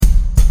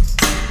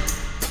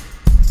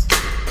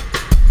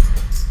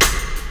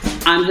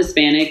I'm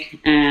Hispanic,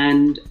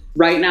 and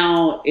right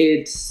now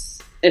it's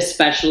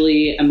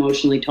especially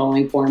emotionally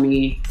tolling for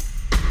me.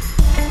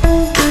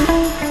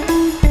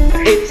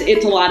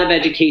 It's a lot of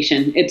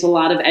education. It's a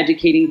lot of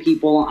educating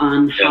people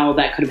on how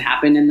that could have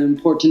happened and the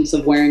importance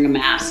of wearing a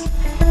mask.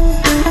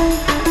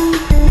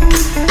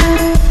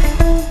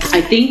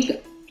 I think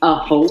a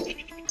hope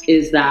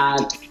is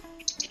that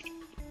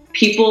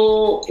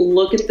people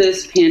look at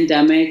this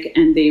pandemic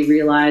and they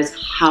realize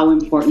how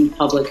important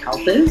public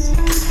health is.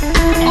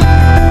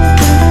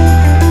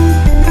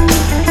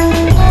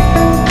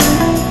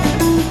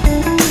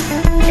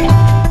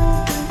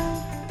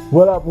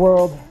 What up,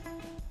 world?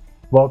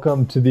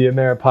 Welcome to the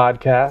Amera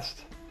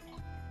Podcast.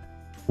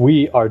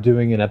 We are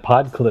doing an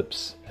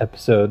Apodclips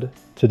episode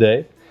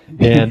today,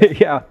 and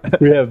Yeah.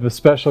 we have a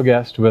special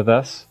guest with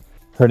us.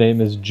 Her name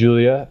is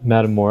Julia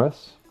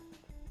Matamoros.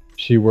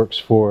 She works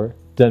for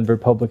Denver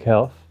Public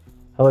Health.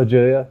 Hello,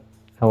 Julia.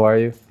 How are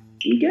you?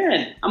 I'm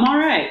good. I'm all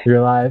right.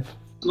 You're alive?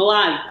 I'm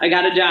alive. I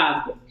got a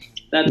job.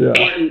 That's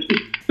important.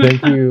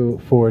 Thank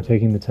you for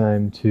taking the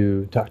time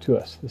to talk to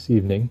us this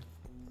evening.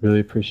 Really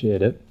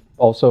appreciate it.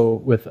 Also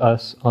with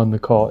us on the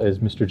call is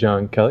Mr.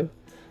 John Kelly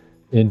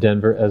in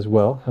Denver as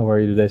well. How are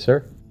you today,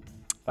 sir?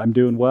 I'm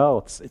doing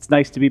well. It's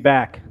nice to be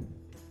back.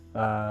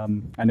 I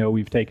know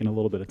we've taken a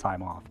little bit of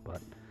time off,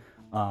 but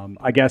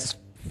I guess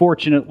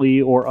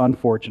fortunately or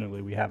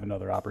unfortunately, we have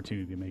another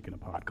opportunity to make an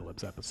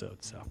Apodclips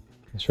episode. So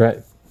That's right.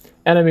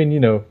 And I mean, we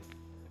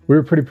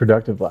were pretty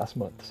productive last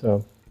month,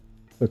 so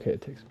it's okay to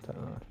take some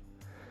time off.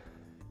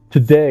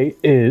 Today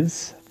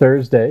is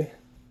Thursday,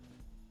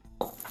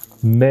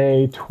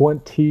 May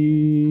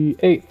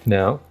 28th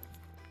now,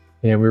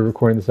 and we're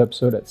recording this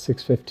episode at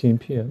 6:15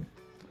 p.m.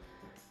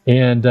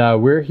 And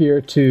we're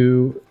here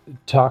to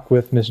talk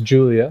with Miss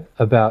Julia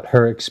about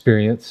her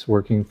experience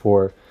working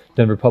for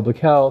Denver Public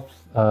Health,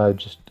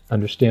 just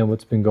understand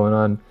what's been going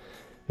on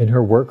in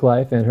her work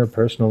life and her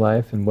personal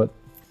life, and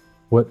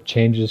what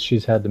changes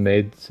she's had to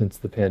make since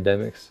the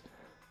pandemic's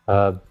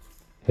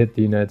hit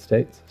the United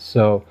States.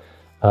 So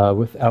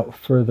without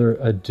further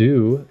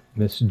ado,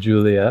 Miss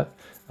Julia,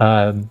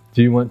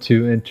 do you want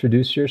to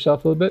introduce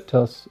yourself a little bit?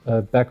 Tell us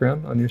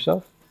background on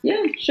yourself.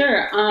 Yeah,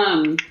 sure.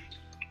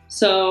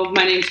 So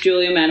my name's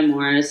Julia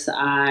Matamoros.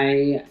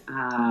 I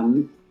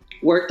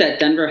worked at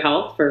Denver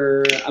Health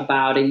for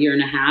about a year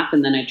and a half,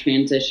 and then I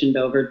transitioned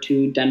over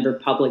to Denver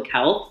Public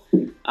Health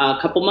a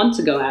couple months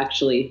ago,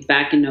 actually,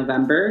 back in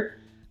November.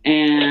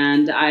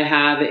 And I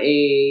have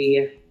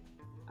a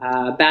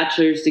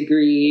bachelor's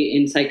degree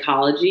in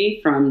psychology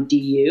from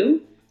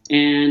DU.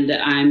 And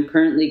I'm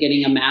currently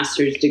getting a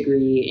master's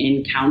degree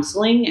in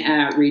counseling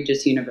at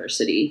Regis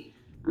University.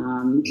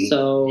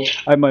 So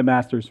I have my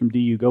master's from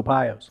DU. Go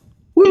Pios.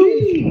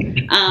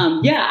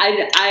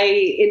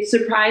 It's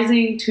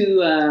surprising to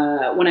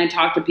when I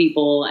talk to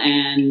people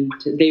and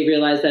they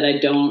realize that I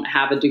don't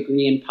have a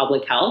degree in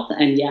public health,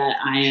 and yet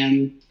I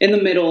am in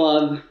the middle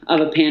of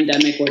a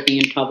pandemic working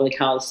in public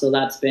health. So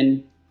that's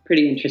been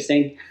pretty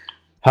interesting.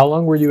 How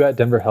long were you at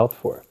Denver Health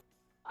for?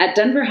 At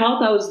Denver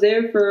Health, I was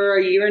there for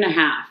a year and a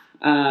half.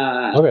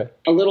 Okay.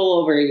 A little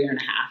over a year and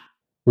a half.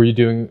 Were you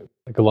doing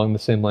along the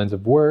same lines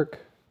of work?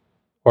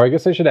 Or I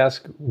guess I should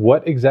ask,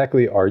 what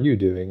exactly are you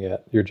doing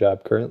at your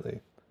job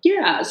currently?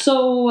 Yeah,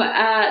 so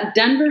at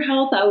Denver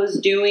Health, I was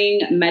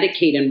doing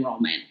Medicaid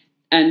enrollment.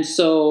 And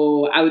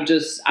so I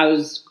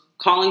was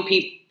calling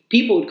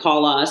people would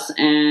call us,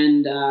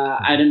 and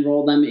I'd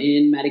enroll them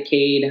in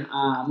Medicaid,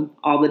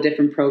 all the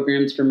different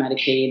programs for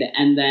Medicaid.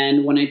 And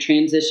then when I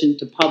transitioned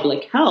to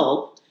public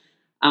health,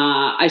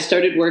 I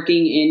started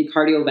working in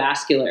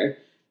cardiovascular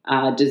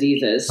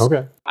diseases.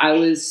 Okay. I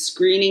was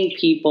screening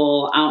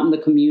people out in the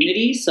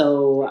community,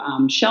 so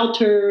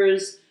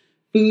shelters,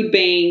 food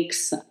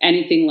banks,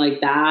 anything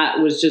like that,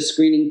 was just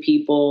screening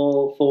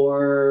people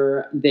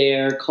for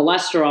their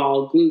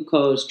cholesterol,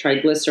 glucose,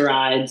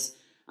 triglycerides,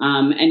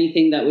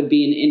 anything that would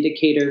be an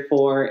indicator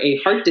for a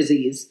heart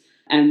disease.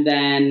 And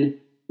then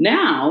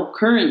now,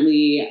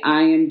 currently,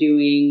 I am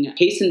doing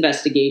case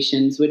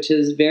investigations, which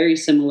is very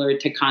similar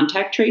to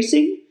contact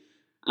tracing.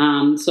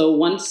 So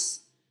once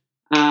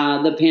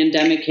the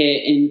pandemic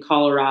hit in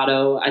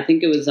Colorado, I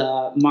think it was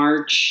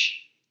March.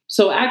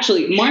 So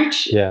actually,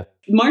 March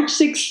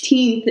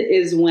 16th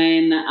is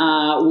when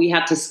we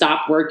had to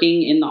stop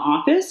working in the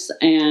office.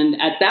 And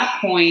at that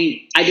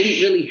point, I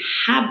didn't really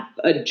have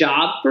a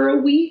job for a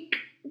week,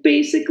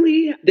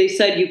 basically. They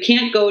said, you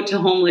can't go to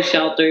homeless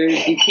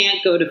shelters, you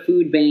can't go to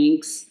food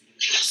banks,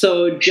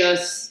 so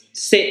just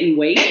sit and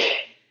wait.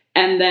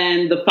 And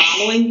then the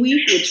following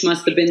week, which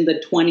must have been the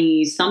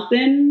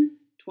 22nd,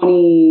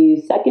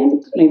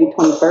 maybe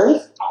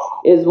 21st,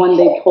 is when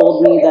they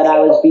told me that I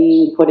was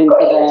being put into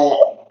the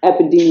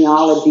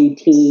epidemiology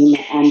team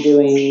and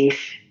doing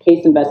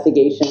case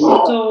investigation.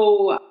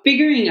 So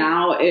figuring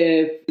out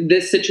if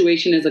this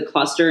situation is a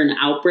cluster, an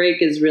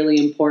outbreak, is really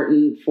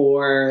important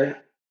for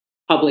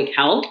public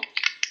health,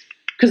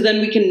 because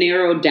then we can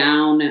narrow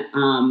down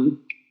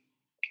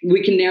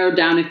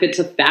if it's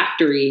a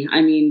factory.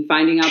 I mean,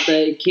 finding out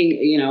that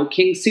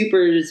King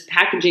Soopers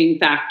packaging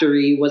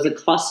factory was a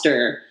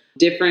cluster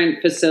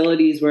different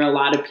facilities where a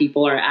lot of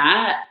people are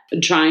at,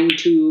 trying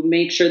to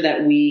make sure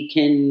that we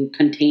can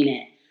contain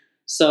it.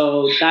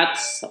 So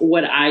that's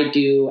what I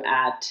do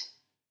at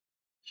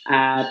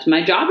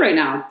my job right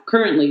now.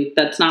 Currently,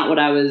 that's not what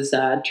I was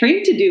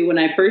trained to do when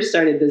I first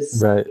started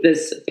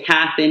this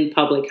path in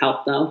public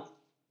health, though.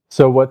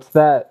 So what's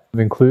that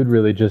include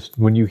really? Just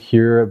when you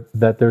hear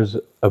that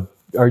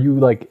are you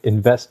like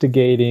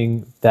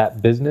investigating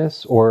that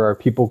business, or are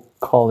people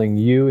calling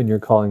you and you're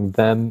calling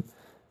them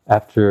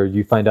after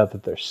you find out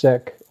that they're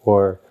sick?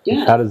 Or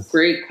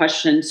great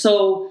question.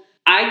 So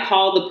I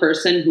call the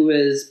person who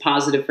is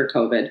positive for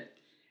COVID.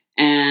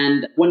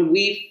 And when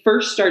we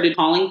first started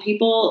calling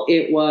people,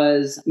 it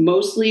was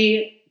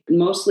mostly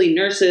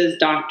nurses,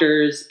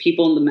 doctors,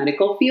 people in the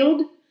medical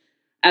field,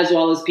 as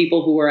well as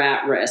people who were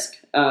at risk.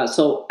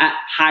 So at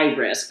high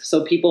risk.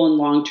 So people in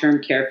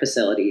long-term care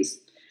facilities.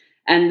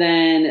 And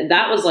then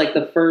that was like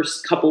the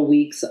first couple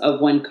weeks of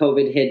when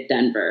COVID hit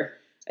Denver.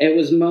 It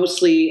was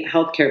mostly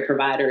healthcare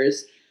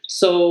providers.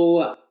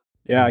 So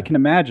yeah, I can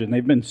imagine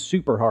they've been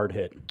super hard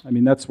hit. I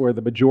mean, that's where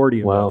the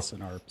majority of us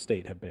in our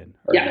state have been.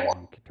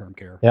 Long-term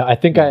care. Yeah, I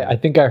think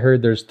I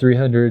heard there's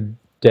 300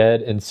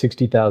 dead and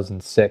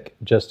 60,000 sick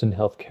just in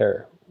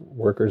healthcare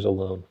workers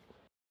alone.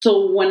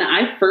 So when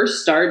I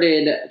first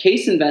started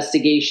case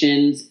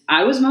investigations,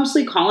 I was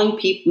mostly calling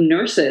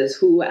nurses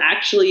who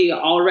actually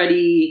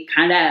already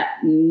kind of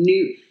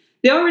knew.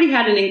 They already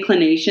had an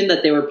inclination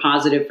that they were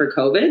positive for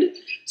COVID.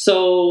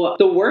 So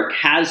the work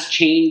has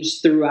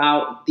changed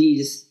throughout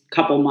these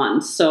couple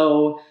months.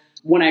 So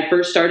when I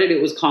first started,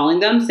 it was calling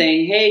them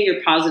saying, hey,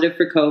 you're positive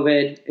for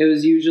COVID. It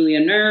was usually a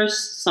nurse,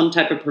 some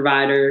type of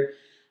provider.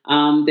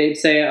 They'd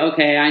say,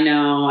 okay, I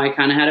know, I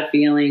kind of had a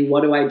feeling.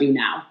 What do I do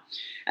now?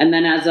 And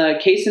then as a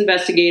case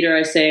investigator,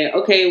 I say,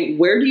 okay,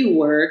 where do you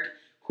work?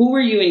 Who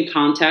were you in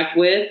contact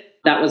with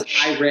that was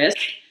high risk?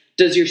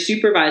 Does your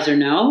supervisor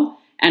know?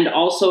 And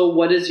also,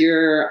 what is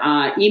your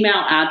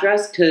email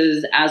address?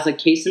 Because as a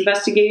case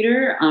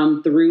investigator,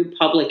 through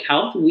public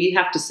health, we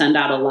have to send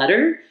out a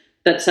letter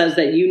that says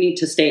that you need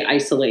to stay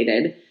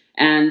isolated.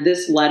 And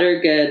this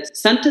letter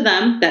gets sent to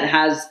them that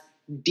has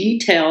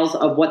details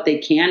of what they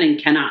can and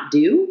cannot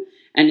do.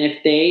 And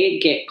if they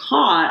get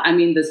caught, I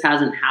mean, this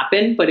hasn't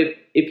happened, but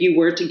if you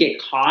were to get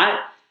caught,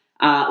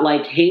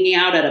 like hanging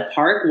out at a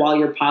park while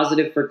you're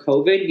positive for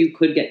COVID, you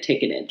could get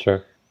ticketed.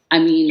 Sure. I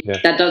mean,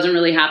 that doesn't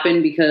really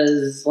happen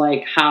because,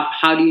 like,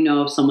 how do you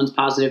know if someone's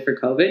positive for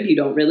COVID? You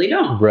don't really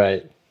know.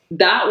 Right.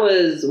 That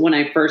was when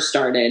I first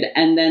started.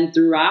 And then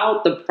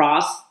throughout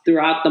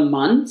the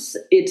months,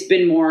 it's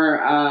been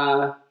more,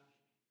 I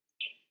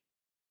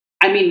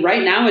mean,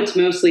 right now it's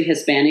mostly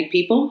Hispanic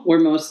people.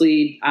 I'm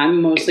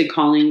mostly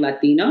calling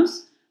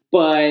Latinos.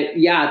 But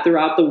yeah,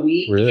 throughout the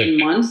week and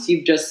months,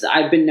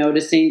 I've been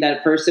noticing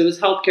that first it was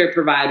healthcare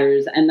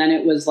providers, and then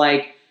it was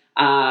like,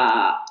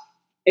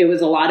 it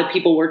was a lot of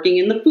people working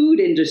in the food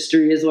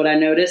industry is what I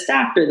noticed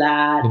after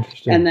that.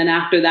 And then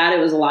after that, it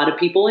was a lot of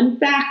people in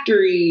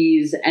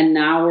factories. And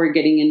now we're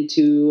getting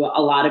into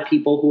a lot of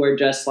people who are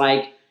just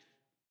like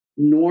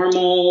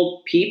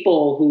normal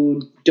people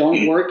who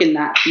don't work in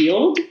that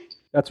field.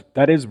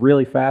 That is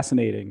really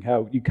fascinating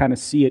how you kind of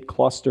see it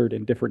clustered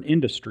in different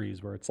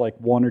industries where it's like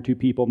one or two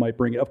people might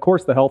bring it. Of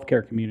course, the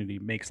healthcare community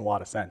makes a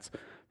lot of sense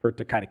for it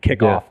to kind of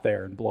kick off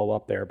there and blow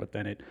up there, but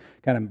then it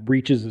kind of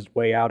reaches its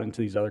way out into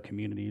these other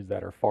communities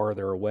that are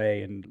farther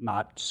away and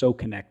not so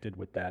connected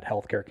with that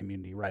healthcare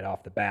community right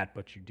off the bat,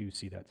 but you do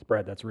see that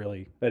spread. That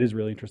is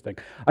really interesting.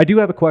 I do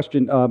have a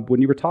question.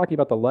 When you were talking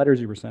about the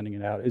letters you were sending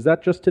it out, is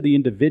that just to the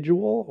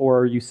individual, or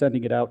are you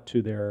sending it out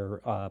to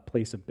their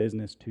place of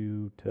business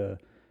to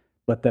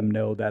let them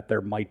know that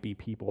there might be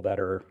people that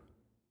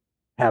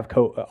have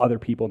other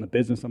people in the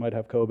business that might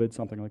have COVID,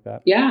 something like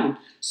that? Yeah.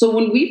 So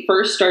when we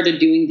first started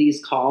doing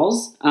these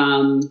calls,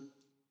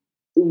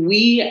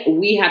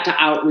 we had to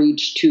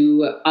outreach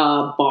to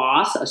a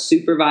boss, a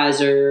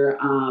supervisor,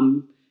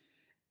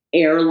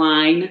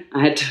 airline.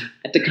 I had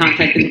to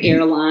contact an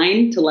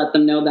airline to let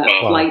them know that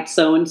flight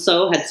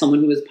so-and-so had someone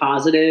who was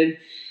positive.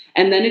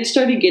 And then it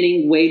started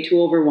getting way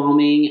too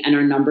overwhelming and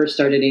our numbers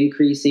started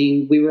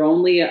increasing. We were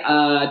only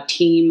a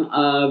team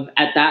of,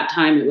 at that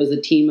time, it was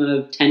a team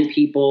of 10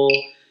 people.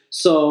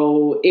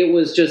 So it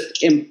was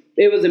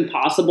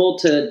impossible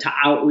to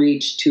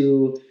outreach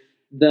to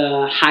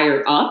the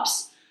higher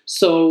ups.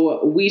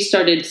 So we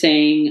started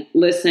saying,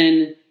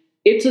 listen,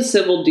 it's a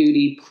civil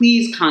duty.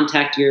 Please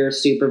contact your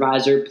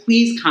supervisor.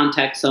 Please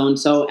contact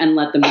so-and-so and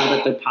let them know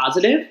that they're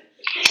positive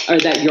or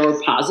that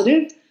you're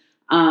positive.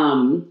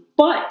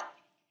 But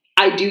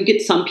I do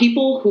get some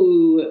people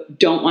who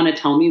don't want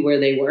to tell me where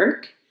they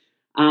work.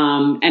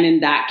 And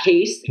in that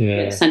case,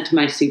 it's sent to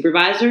my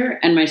supervisor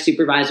and my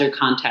supervisor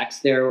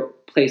contacts their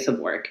place of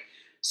work.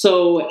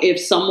 So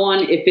if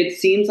it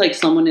seems like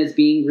someone is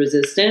being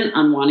resistant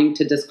on wanting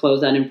to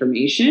disclose that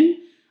information,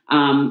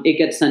 it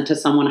gets sent to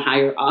someone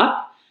higher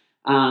up.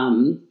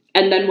 And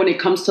then when it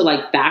comes to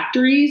like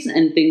factories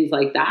and things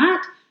like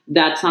that,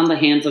 that's on the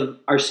hands of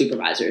our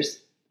supervisors.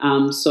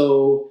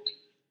 So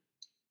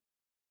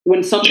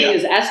when something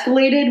is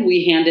escalated,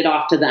 we hand it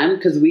off to them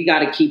because we got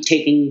to keep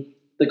taking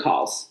the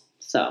calls.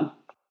 So,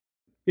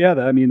 yeah,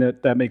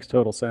 that makes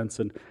total sense.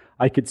 And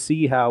I could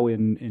see how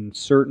in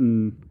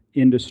certain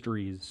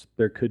industries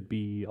there could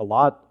be a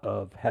lot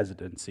of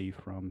hesitancy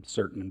from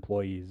certain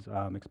employees,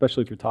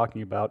 especially if you're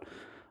talking about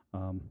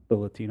the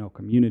Latino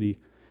community.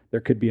 There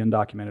could be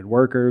undocumented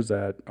workers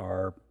that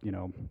are,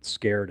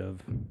 scared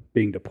of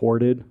being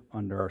deported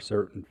under our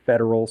certain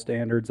federal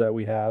standards that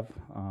we have,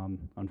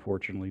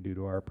 unfortunately, due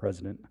to our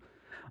president.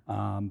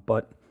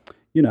 But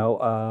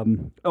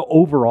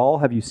overall,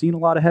 have you seen a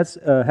lot of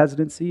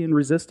hesitancy and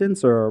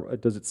resistance, or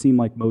does it seem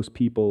like most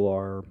people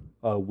are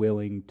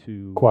willing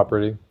to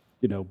cooperating,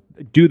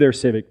 do their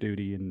civic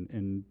duty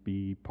and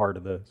be part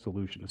of the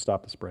solution to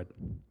stop the spread?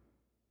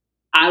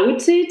 I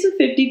would say it's a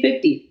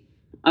 50-50,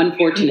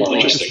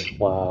 unfortunately.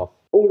 Wow.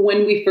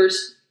 When we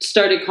first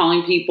started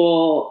calling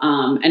people,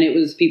 and it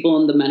was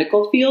people in the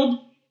medical field,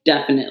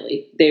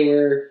 definitely. They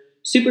were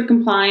super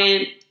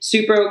compliant,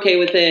 super okay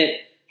with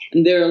it.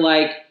 And they're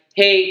like,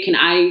 hey, can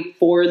I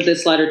forward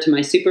this letter to my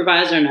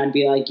supervisor? And I'd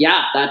be like,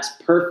 yeah, that's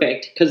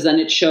perfect. Because then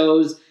it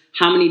shows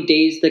how many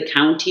days the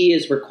county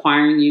is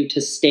requiring you to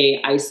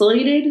stay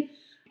isolated.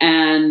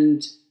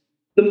 And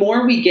the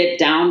more we get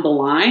down the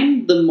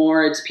line, the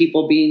more it's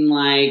people being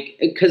like,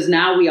 because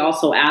now we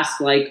also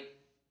ask, like,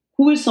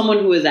 who is someone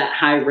who is at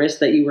high risk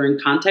that you were in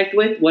contact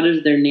with? What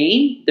is their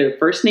name, their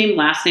first name,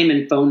 last name,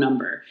 and phone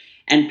number?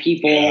 And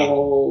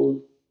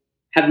people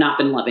have not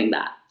been loving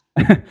that.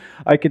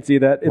 I could see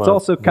that. It's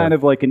also kind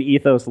of like an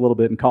ethos a little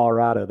bit in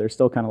Colorado. There's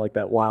still kind of like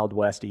that Wild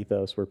West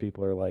ethos where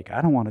people are like,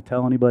 I don't want to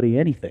tell anybody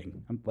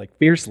anything. I'm like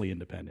fiercely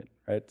independent,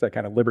 right? It's that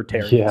kind of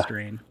libertarian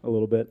strain a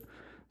little bit.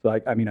 So I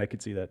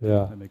could see that.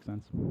 Yeah. That makes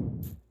sense.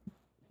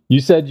 You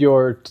said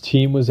your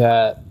team was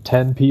at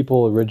 10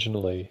 people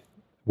originally.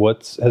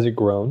 Has it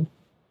grown?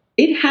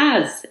 It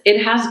has.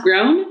 It has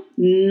grown,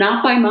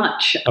 not by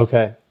much.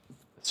 Okay.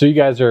 So you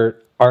guys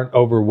aren't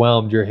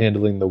overwhelmed. You're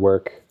handling the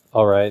work.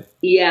 All right.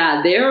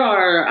 Yeah, there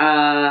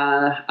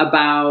are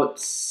about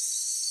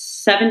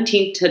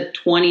 17 to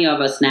 20 of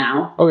us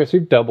now. Okay, so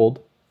you've doubled.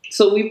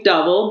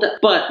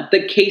 But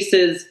the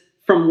cases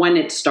from when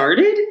it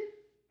started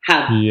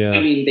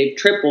they've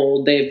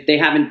tripled. They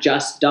haven't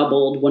just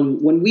doubled.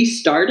 When we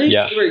started,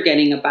 we were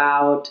getting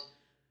about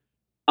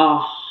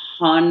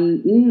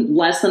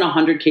less than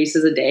 100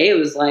 cases a day. It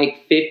was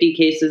like 50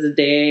 cases a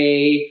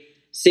day,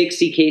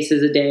 60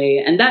 cases a day,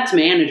 and that's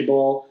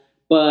manageable.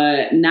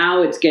 But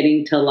now it's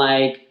getting to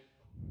like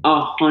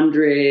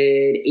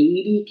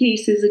 180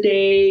 cases a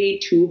day,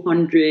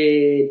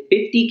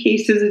 250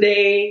 cases a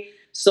day.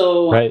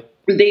 So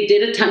they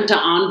did attempt to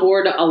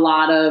onboard a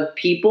lot of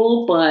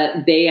people,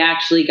 but they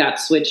actually got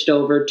switched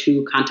over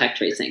to contact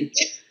tracing.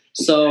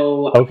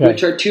 So,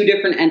 which are two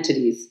different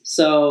entities.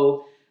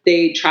 So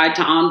they tried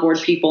to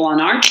onboard people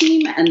on our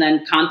team, and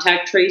then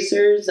contact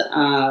tracers,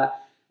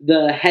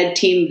 the head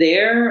team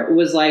there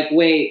was like,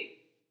 wait,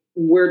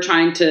 we're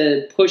trying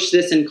to push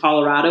this in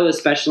Colorado,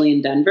 especially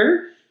in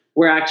Denver.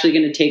 We're actually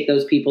going to take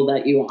those people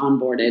that you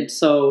onboarded.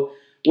 So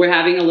we're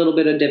having a little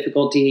bit of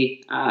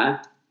difficulty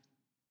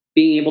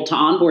being able to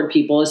onboard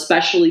people,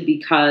 especially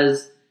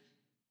because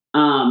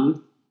the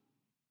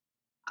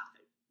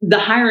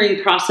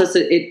hiring process,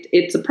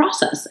 it's a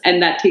process,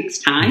 and that takes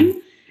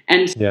time.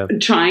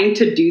 And trying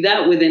to do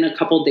that within a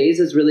couple of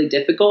days is really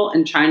difficult,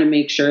 and trying to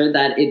make sure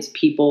that it's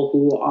people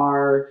who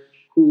are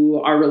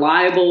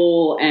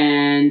reliable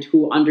and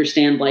who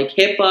understand like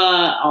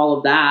HIPAA, all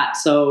of that.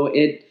 So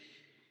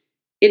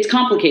it's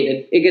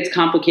complicated. It gets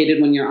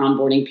complicated when you're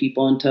onboarding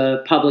people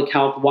into public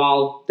health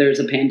while there's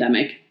a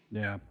pandemic.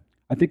 Yeah.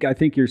 I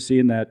think you're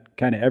seeing that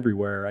kind of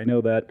everywhere. I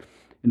know that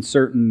in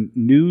certain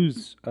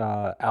news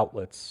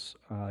outlets,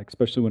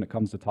 especially when it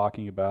comes to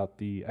talking about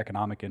the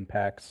economic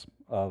impacts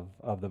of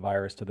the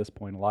virus to this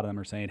point, a lot of them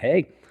are saying,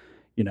 hey,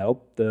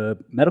 the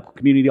medical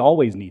community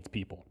always needs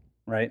people.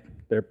 Right,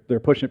 they're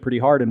pushing it pretty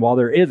hard, and while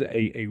there is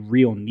a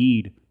real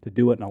need to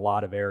do it in a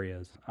lot of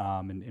areas,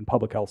 and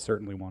public health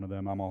certainly one of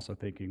them. I'm also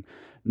thinking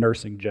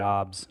nursing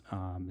jobs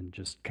and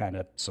just kind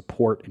of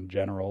support in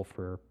general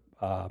for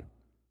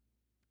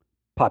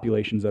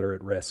populations that are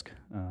at risk.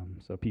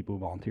 So people who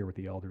volunteer with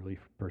the elderly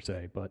per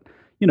se, but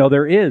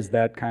there is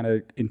that kind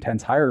of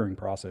intense hiring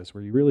process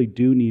where you really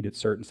do need a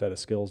certain set of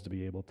skills to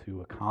be able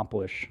to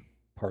accomplish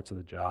parts of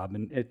the job,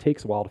 and it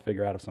takes a while to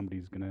figure out if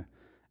somebody's going to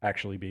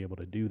actually be able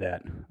to do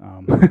that.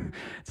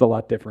 It's a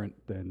lot different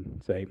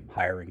than, say,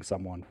 hiring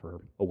someone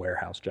for a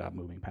warehouse job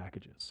moving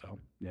packages. So,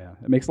 yeah,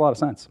 it makes a lot of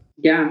sense.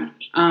 Yeah.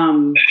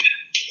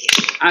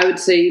 I would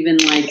say even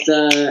like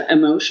the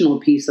emotional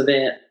piece of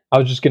it. I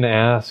was just going to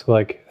ask,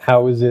 like,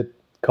 how is it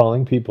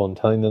calling people and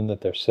telling them that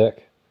they're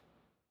sick?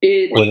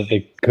 Or that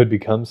they could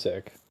become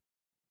sick?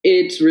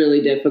 It's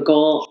really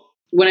difficult.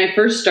 When I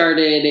first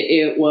started,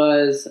 it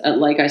was,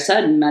 like I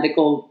said,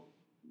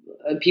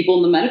 people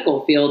in the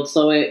medical field.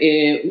 So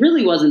it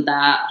really wasn't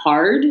that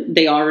hard.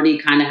 They already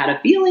kind of had a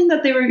feeling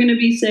that they were going to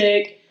be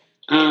sick.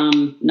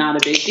 Not a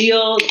big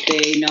deal.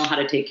 They know how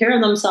to take care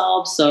of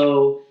themselves.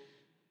 So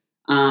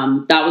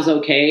that was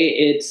okay.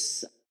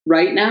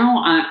 right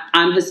now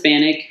I'm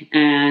Hispanic,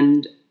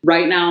 and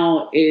right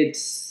now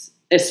it's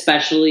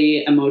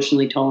especially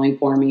emotionally tolling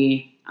for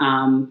me,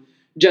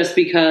 just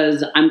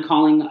because I'm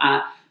calling.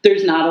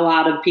 There's not a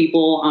lot of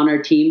people on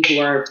our team who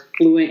are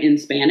fluent in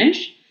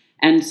Spanish,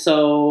 and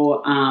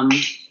so I'm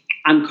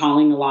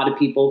calling a lot of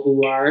people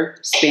who are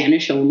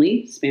Spanish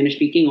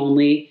speaking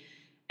only,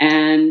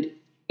 and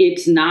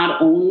it's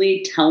not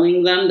only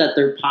telling them that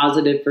they're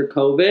positive for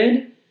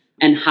COVID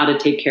and how to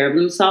take care of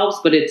themselves,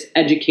 but it's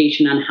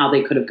education on how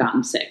they could have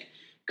gotten sick.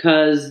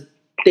 Because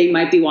they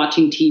might be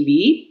watching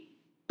TV,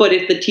 but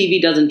if the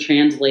TV doesn't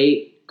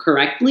translate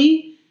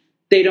correctly,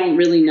 they don't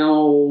really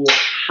know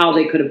how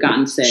they could have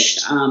gotten sick.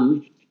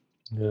 I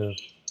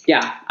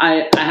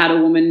had a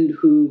woman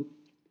who,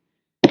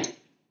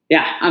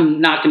 I'm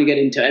not going to get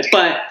into it,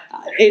 but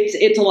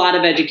it's a lot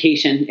of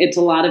education. It's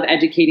a lot of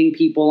educating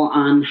people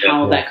on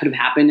how that could have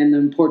happened and the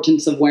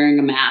importance of wearing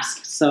a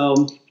mask.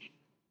 So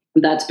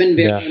that's been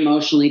very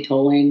emotionally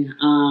tolling.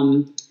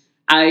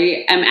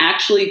 I am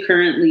actually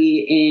currently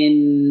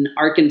in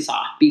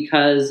Arkansas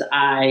because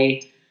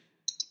I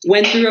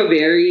went through a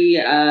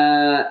very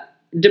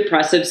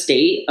depressive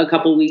state a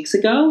couple weeks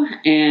ago,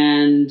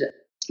 and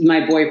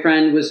my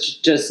boyfriend was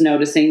just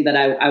noticing that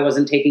I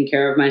wasn't taking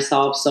care of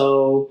myself,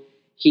 so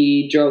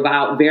he drove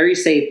out very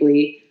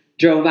safely,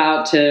 drove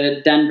out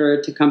to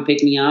Denver to come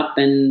pick me up,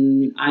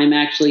 and I'm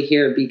actually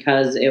here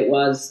because it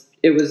was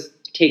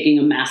taking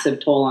a massive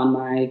toll on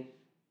my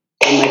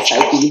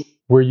psyche.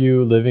 Were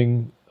you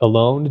living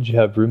alone? Did you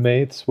have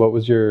roommates? What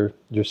was your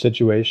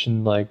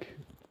situation like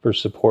for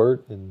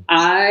support? And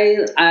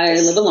I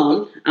live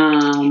alone.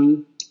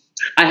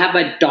 I have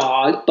a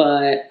dog,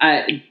 but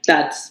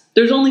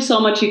there's only so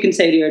much you can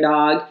say to your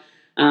dog,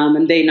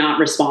 and they not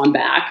respond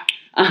back.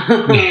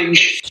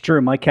 It's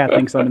true. My cat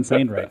thinks I'm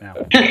insane right now.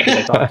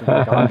 I talk to him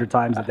like 100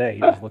 times a day. He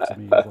just looks at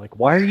me. He's like,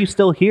 "Why are you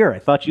still here? I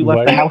thought you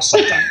left the house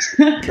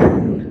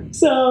sometimes."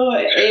 So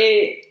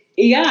I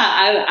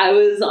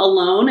was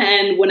alone,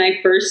 and when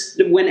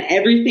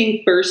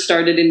everything first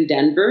started in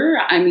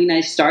Denver,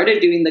 I started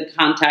doing the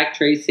contact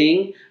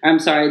tracing.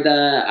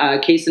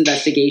 The case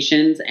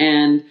investigations,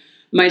 and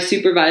my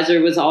supervisor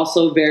was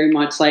also very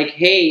much like,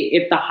 "Hey,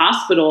 if the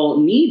hospital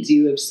needs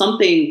you,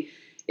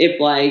 if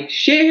like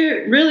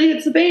shit really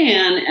hits the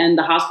fan and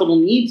the hospital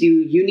needs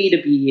you, you need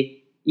to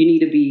be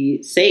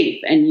safe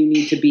and you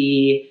need to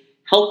be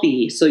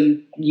healthy. So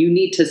you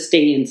need to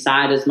stay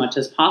inside as much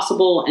as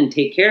possible and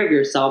take care of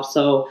yourself."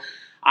 So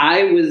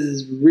I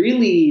was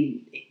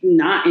really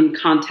not in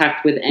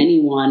contact with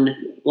anyone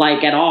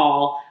like at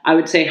all. I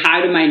would say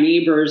hi to my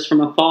neighbors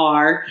from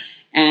afar,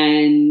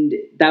 and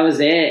that was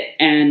it.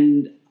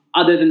 And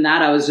other than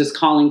that, I was just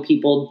calling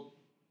people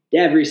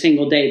every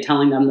single day,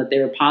 telling them that they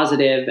were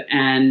positive.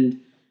 And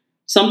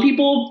some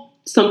people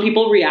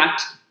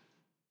react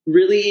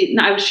really,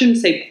 I shouldn't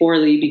say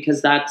poorly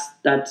because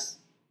that's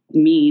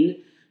mean,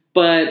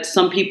 but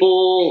some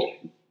people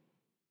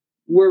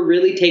were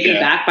really taken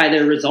aback by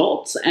their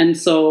results. And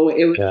so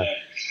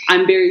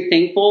I'm very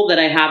thankful that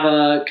I have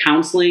a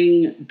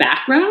counseling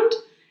background,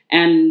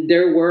 and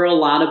there are a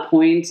lot of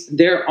points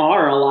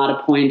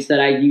that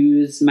I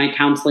use my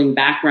counseling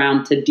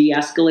background to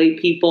de-escalate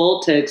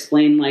people, to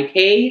explain like,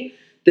 hey,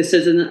 this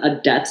isn't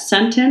a death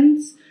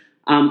sentence.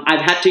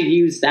 I've had to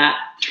use that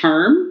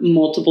term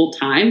multiple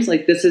times.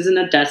 Like, this isn't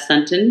a death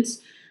sentence.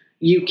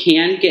 You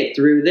can get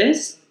through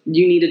this.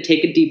 You need to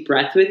take a deep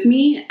breath with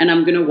me, and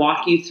I'm going to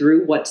walk you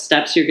through what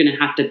steps you're going to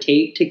have to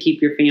take to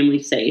keep your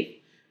family safe.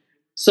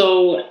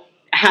 So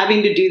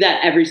having to do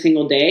that every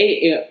single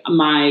day,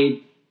 my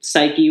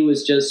psyche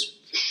was just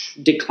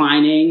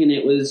declining, and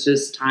it was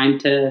just time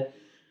to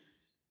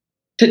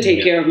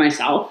take care of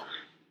myself.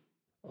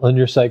 On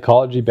your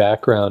psychology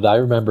background, I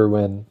remember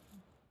when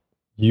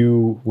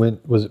you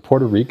went, was it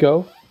Puerto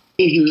Rico?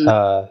 Mm-hmm.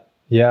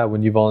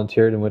 When you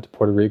volunteered and went to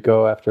Puerto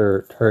Rico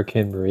after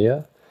Hurricane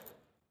Maria.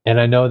 And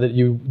I know that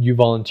you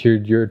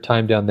volunteered your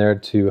time down there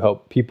to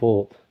help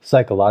people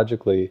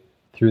psychologically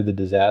through the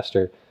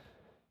disaster.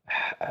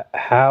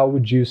 How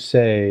would you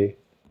say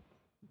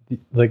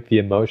like the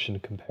emotion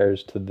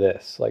compares to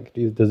this? Like,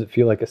 does it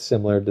feel like a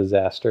similar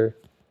disaster,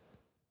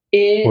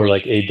 or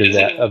like a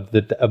disaster of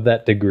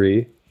that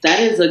degree?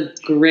 That is a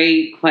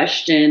great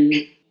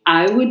question.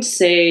 I would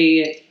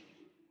say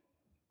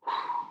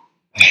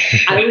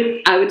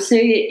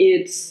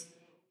it's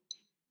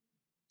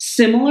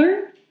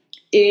similar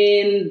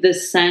in the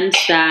sense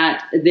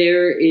that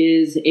there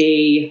is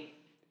a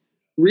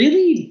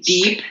really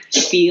deep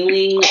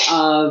feeling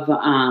of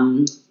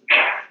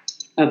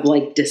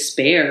like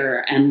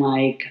despair, and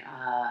like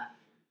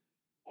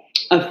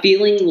a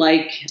feeling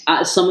like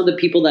some of the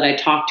people that I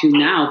talk to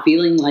now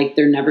feeling like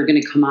they're never going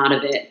to come out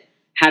of it,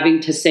 having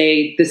to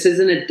say this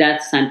isn't a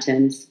death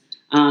sentence.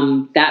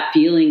 That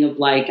feeling of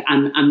like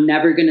I'm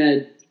never going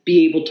to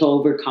be able to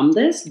overcome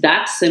this.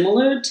 That's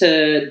similar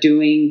to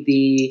doing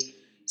the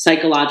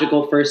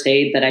psychological first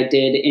aid that I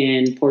did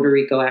in Puerto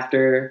Rico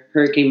after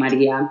Hurricane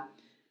Maria.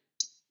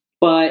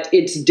 But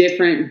it's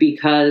different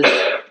because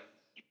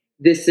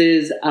this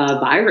is a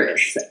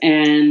virus,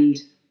 and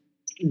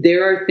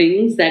there are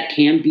things that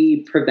can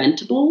be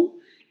preventable.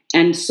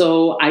 And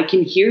so I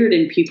can hear it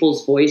in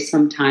people's voice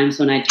sometimes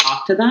when I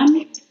talk to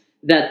them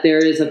that there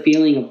is a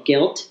feeling of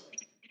guilt.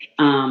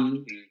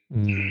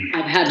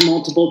 I've had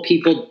multiple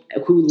people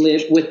who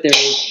live with their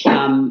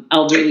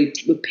elderly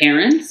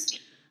parents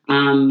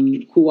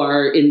who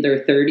are in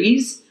their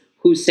 30s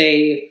who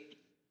say,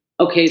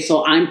 okay,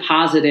 so I'm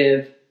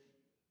positive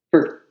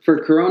for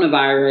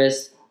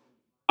coronavirus.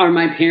 Are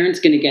my parents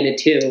going to get it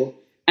too?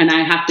 And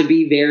I have to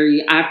be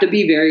very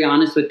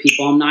honest with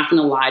people. I'm not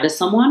going to lie to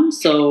someone.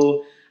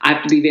 So I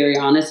have to be very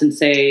honest and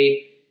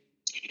say,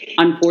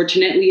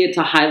 unfortunately, it's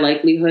a high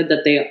likelihood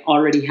that they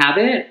already have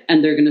it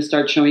and they're going to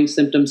start showing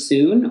symptoms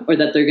soon, or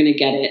that they're going to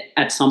get it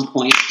at some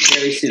point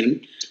very soon.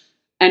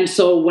 And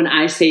so when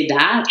I say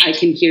that, I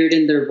can hear it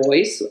in their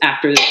voice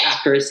after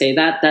I say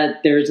that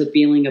there's a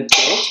feeling of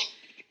guilt.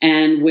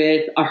 And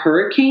with a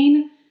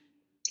hurricane,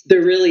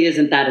 there really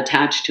isn't that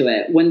attached to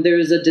it. When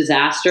there's a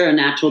disaster, a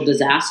natural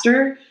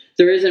disaster,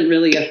 there isn't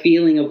really a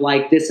feeling of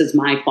like, this is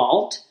my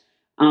fault.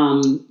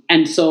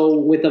 And so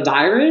with a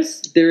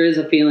virus, there is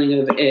a feeling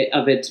of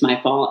it's my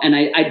fault. And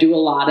I do a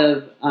lot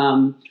of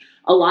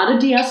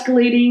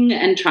de-escalating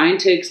and trying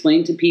to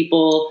explain to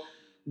people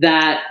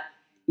that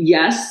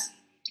yes,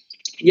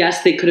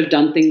 they could have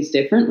done things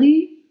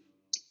differently.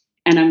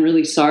 And I'm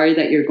really sorry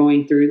that you're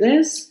going through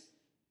this.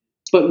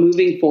 But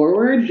moving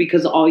forward,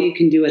 because all you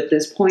can do at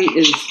this point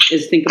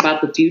is think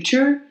about the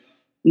future,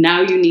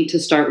 now you need to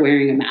start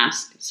wearing a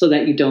mask so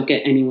that you don't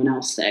get anyone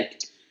else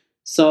sick.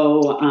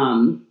 So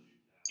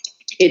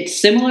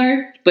it's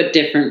similar but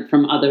different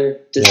from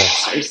other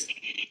disasters.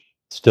 Yeah.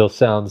 Still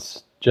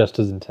sounds just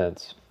as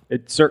intense.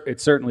 It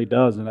certainly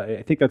does, and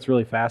I think that's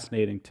really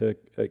fascinating to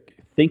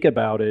think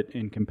about it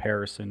in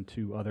comparison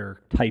to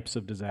other types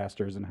of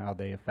disasters and how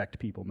they affect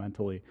people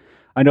mentally.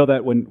 I know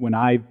that when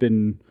I've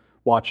been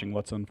watching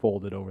what's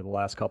unfolded over the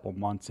last couple of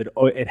months,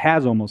 it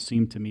has almost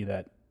seemed to me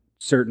that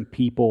certain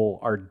people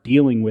are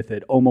dealing with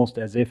it almost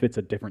as if it's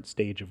a different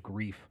stage of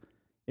grief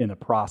in the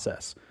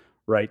process,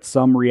 right?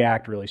 Some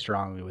react really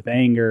strongly with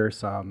anger,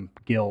 some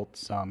guilt,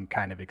 some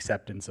kind of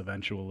acceptance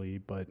eventually,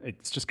 but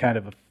it's just kind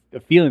of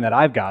a feeling that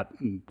I've got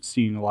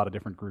seeing a lot of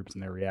different groups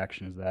and their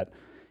reaction is that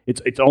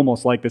it's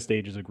almost like the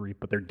stages of grief,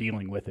 but they're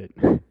dealing with it.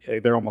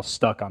 They're almost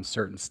stuck on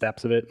certain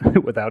steps of it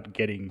without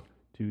getting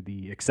to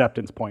the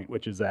acceptance point,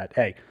 which is that,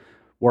 hey,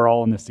 we're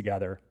all in this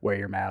together. Wear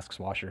your masks,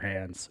 wash your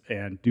hands,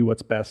 and do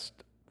what's best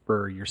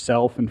for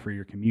yourself and for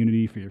your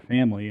community, for your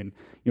family. And,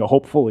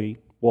 hopefully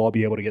we'll all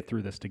be able to get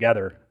through this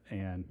together.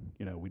 And,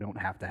 we don't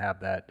have to have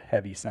that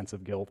heavy sense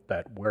of guilt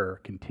that we're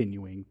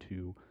continuing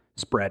to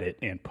spread it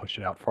and push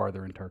it out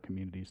farther into our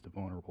communities to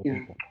vulnerable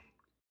people.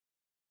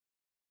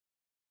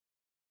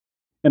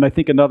 And I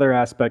think another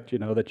aspect,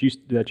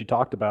 that you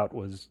talked about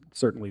was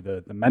certainly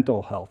the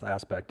mental health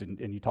aspect,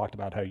 and you talked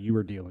about how you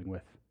were dealing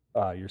with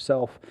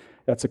yourself.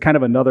 That's a kind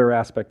of another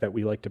aspect that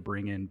we like to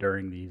bring in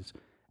during these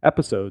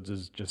episodes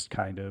is just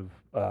kind of,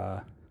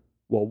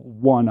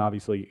 one,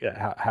 obviously,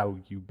 how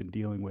you've been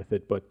dealing with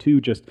it, but two,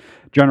 just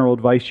general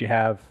advice you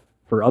have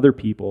for other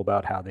people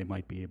about how they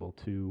might be able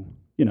to,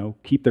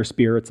 keep their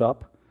spirits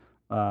up,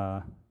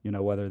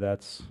 whether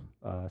that's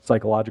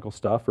psychological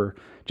stuff or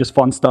just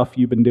fun stuff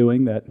you've been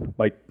doing that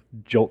might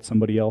jolt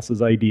somebody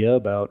else's idea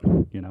about,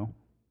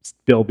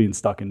 still being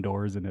stuck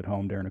indoors and at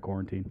home during a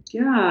quarantine.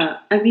 Yeah,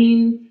 I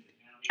mean,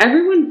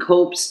 everyone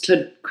copes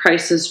to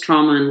crisis,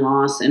 trauma, and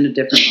loss in a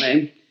different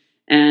way.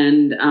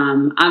 And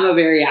I'm a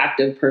very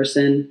active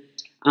person.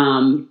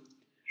 I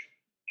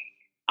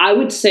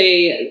would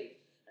say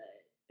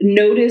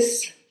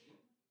notice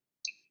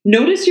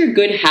your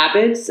good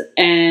habits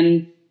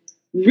and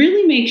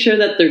really make sure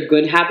that they're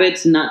good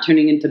habits and not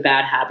turning into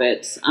bad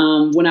habits.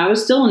 When I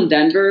was still in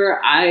Denver,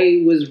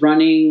 I was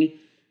running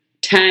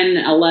 10,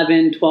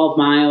 11, 12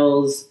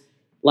 miles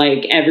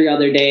like every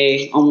other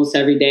day, almost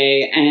every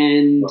day.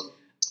 And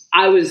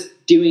I was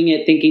doing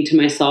it thinking to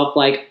myself,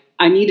 like,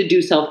 I need to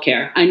do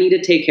self-care. I need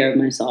to take care of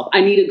myself. I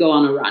need to go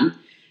on a run.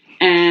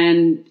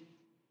 And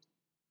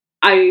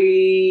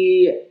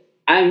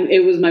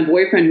it was my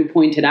boyfriend who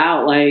pointed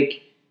out,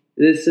 like,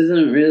 this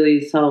isn't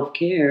really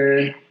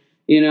self-care.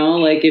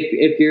 Like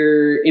if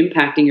you're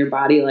impacting your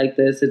body like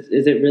this,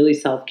 is it really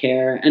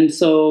self-care? And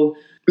so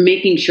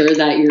making sure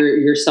that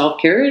your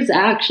self-care is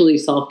actually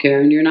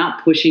self-care and you're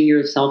not pushing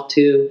yourself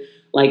to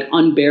like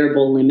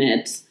unbearable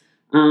limits.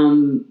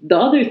 The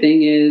other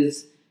thing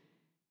is,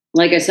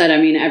 like I said, I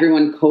mean,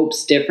 everyone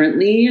copes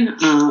differently.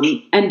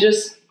 And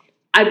just,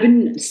 I've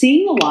been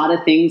seeing a lot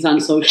of things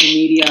on social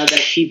media that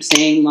keep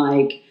saying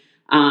like,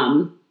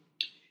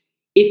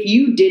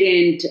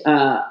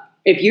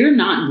 if you're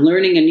not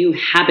learning a new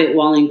habit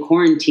while in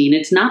quarantine,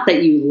 it's not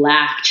that you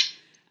lacked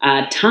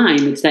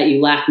time; it's that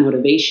you lack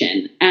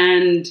motivation.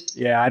 And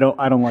yeah, I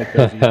don't like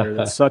those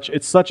either.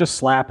 It's such a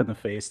slap in the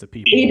face to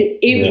people.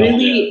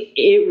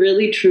 It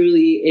really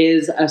truly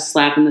is a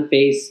slap in the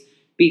face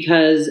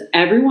because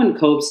everyone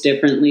copes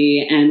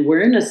differently, and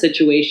we're in a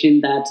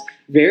situation that's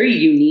very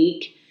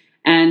unique.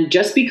 And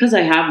just because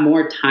I have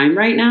more time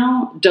right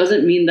now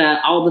doesn't mean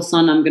that all of a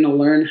sudden I'm going to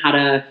learn how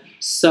to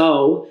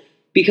so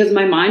because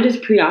my mind is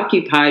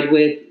preoccupied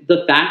with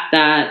the fact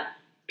that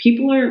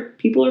people are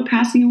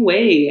passing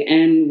away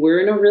and we're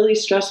in a really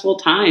stressful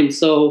time.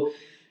 So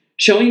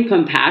showing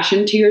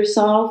compassion to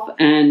yourself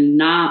and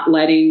not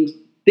letting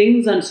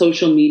things on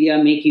social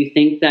media make you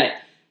think that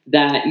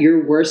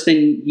you're worse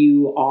than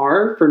you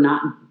are for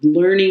not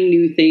learning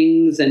new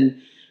things and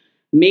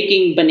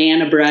making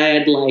banana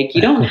bread. Like,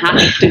 you don't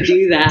have to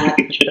do that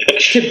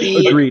to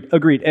be.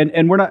 Agreed.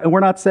 And we're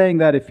not saying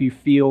that if you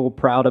feel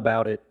proud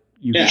about it,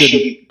 you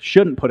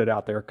shouldn't put it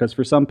out there, because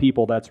for some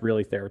people that's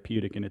really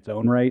therapeutic in its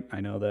own right. I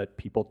know that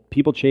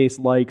people chase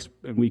likes,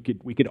 and we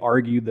could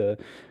argue the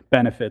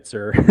benefits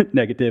or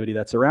negativity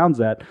that surrounds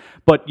that,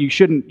 but you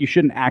shouldn't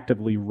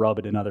actively rub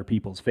it in other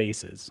people's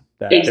faces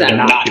that Exactly.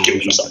 they're not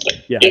doing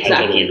something. Yeah, Exactly. I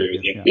totally agree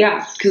with you.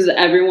 Yeah, because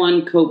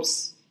everyone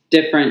copes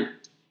different.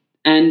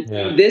 And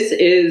this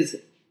is,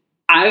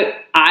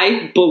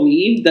 I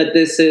believe that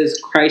this is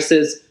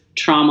crisis,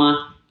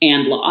 trauma,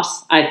 and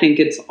loss. I think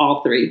it's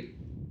all three.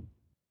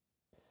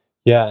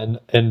 Yeah,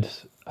 and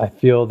I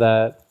feel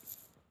that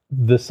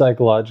the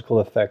psychological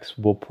effects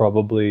will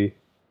probably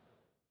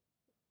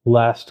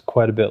last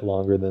quite a bit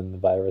longer than the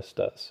virus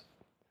does.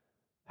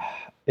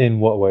 In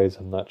what ways,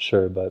 I'm not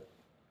sure, but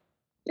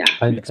yeah,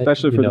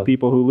 especially for the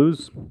people who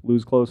lose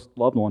close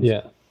loved ones.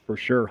 Yeah, for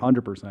sure,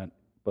 100%.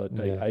 But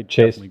I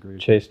chased definitely agree.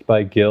 Chased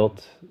by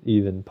guilt,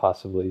 even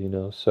possibly,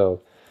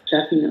 So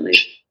definitely.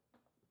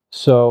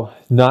 So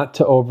not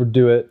to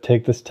overdo it.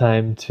 Take this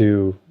time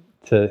to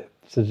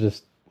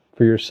just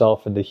for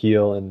yourself and to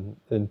heal and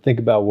think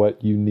about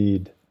what you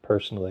need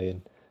personally,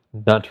 and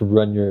not to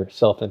run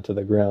yourself into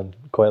the ground,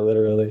 quite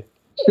literally.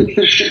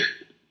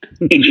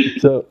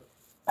 So,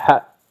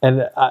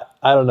 and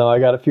I don't know, I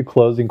got a few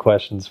closing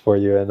questions for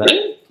you, and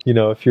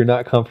if you're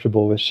not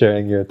comfortable with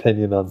sharing your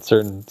opinion on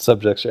certain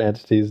subjects or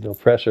entities, no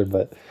pressure,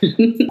 but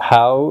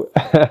how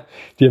do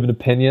you have an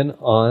opinion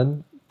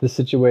on the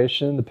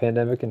situation, the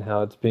pandemic, and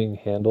how it's being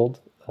handled?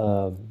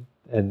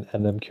 And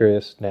I'm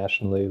curious,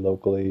 nationally,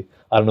 locally,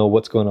 I don't know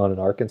what's going on in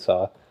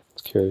Arkansas. I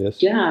was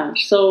curious. Yeah.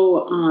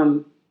 So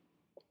I'm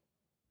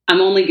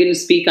only going to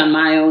speak on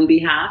my own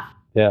behalf.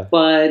 Yeah.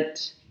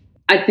 But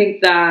I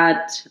think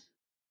that,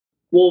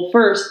 well,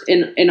 first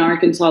in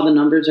Arkansas, the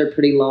numbers are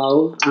pretty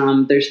low.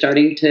 They're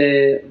starting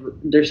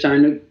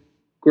to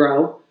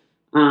grow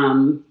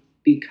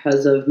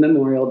because of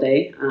Memorial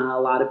Day. A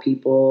lot of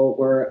people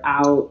were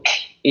out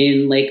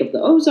in Lake of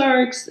the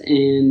Ozarks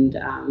and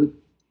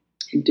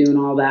doing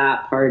all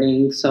that,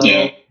 partying. So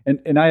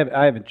and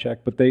I haven't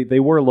checked, but they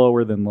were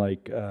lower than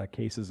like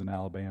cases in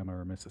Alabama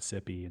or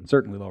Mississippi, and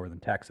certainly lower than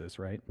Texas,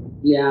 right?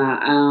 Yeah,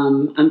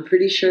 I'm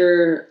pretty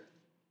sure.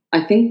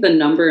 I think the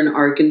number in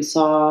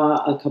Arkansas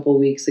a couple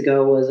weeks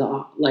ago was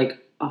like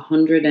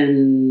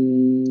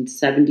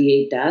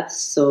 178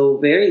 deaths, so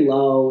very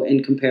low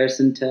in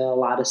comparison to a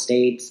lot of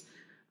states,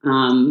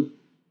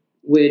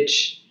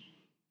 which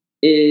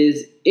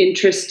is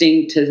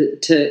interesting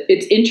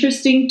it's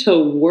interesting to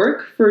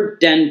work for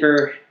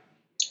Denver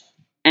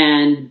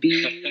and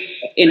be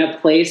in a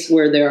place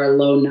where there are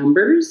low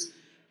numbers,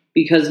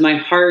 because my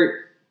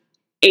heart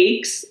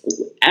aches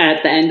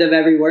at the end of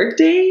every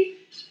workday.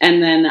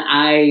 And then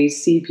I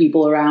see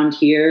people around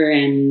here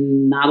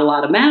and not a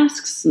lot of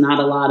masks, not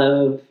a lot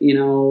of,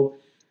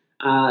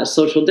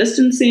 social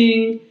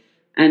distancing.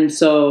 And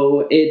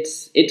so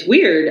it's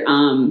weird.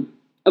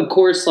 Of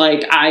course,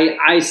 like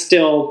I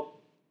still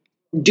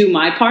do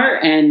my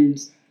part and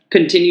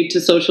continue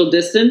to social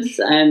distance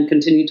and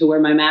continue to wear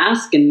my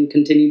mask and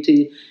continue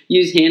to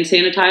use hand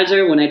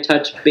sanitizer when I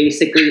touch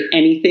basically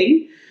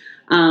anything.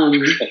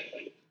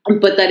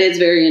 But that is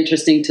very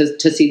interesting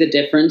to see the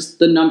difference.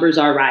 The numbers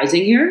are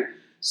rising here.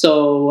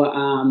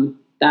 So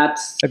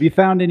that's... Have you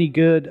found any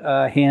good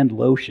hand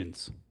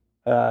lotions?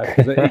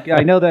 'Cause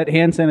I know that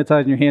hand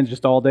sanitizing your hands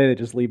just all day, they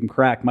just leave them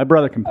cracked. My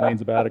brother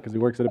complains about it because he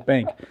works at a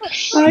bank.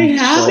 I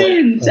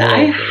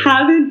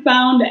haven't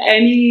found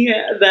any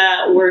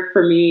that work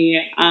for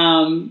me.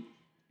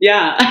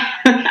 Yeah.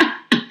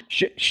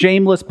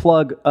 Shameless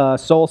plug,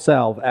 Soul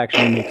Salve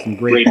actually makes some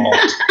great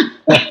balls.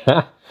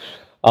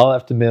 I'll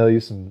have to mail you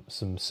some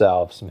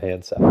salve, some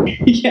hand salve.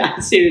 Yeah,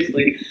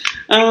 seriously.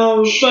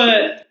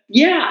 But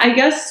yeah, I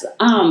guess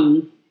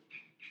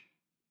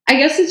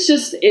it's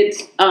just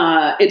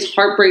it's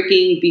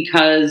heartbreaking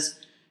because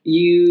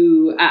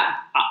you,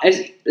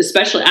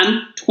 especially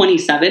I'm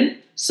 27,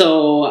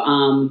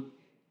 so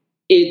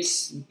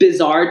it's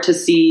bizarre to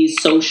see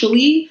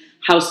socially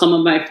how some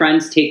of my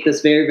friends take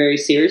this very, very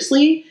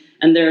seriously,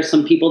 and there are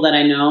some people that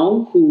I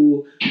know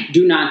who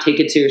do not take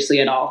it seriously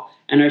at all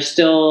and are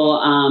still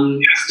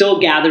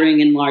gathering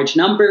in large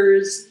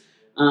numbers.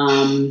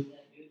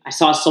 I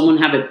saw someone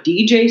have a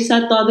DJ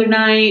set the other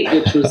night,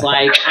 which was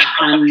like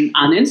on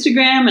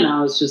Instagram, and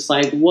I was just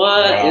like,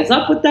 "What is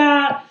up with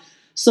that?"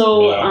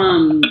 So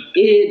I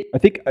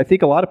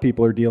think a lot of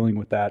people are dealing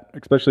with that,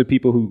 especially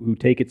people who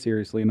take it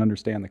seriously and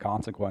understand the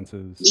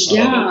consequences.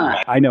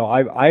 Yeah, I know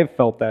I've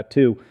felt that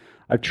too.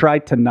 I've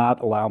tried to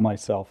not allow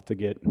myself to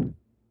get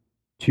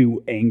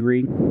too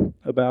angry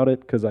about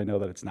it, because I know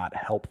that it's not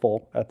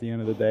helpful at the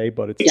end of the day,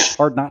 but it's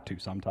hard not to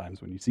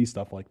sometimes when you see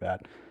stuff like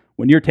that,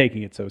 when you're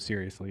taking it so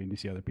seriously and you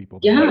see other people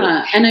and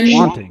I mean,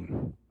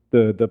 wanting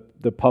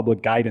the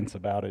public guidance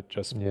about it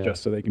just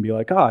so they can be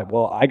like,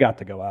 well, I got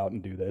to go out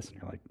and do this. And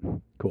you're like,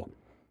 cool.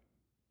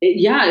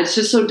 Yeah, it's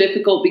just so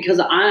difficult because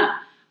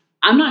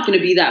I'm not going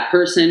to be that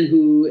person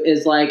who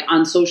is like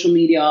on social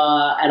media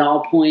at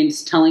all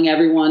points telling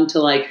everyone to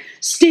like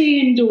stay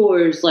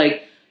indoors,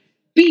 like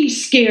be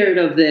scared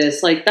of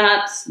this. Like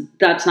that's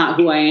not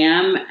who I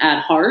am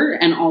at heart.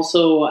 And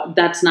also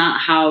that's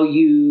not how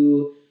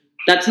you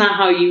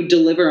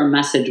deliver a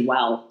message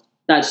well.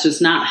 That's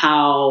just not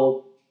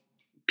how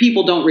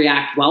people don't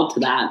react well to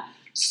that.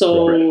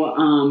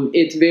 So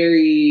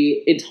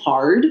it's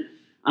hard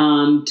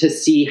to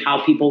see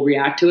how people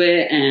react to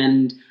it.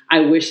 And I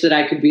wish that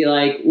I could be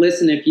like,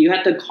 listen, if you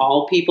had to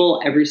call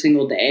people every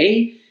single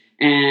day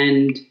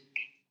and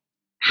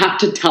have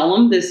to tell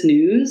them this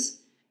news,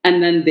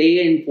 and then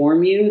they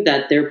inform you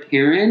that their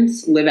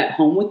parents live at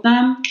home with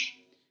them,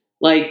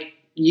 like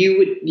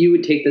you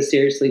would take this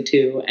seriously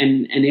too,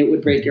 and it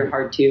would break your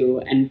heart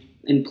too. And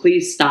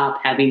please stop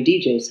having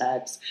DJ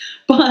sets.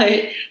 But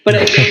I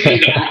don't do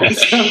that.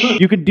 So.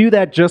 You could do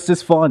that just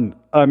as fun.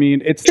 I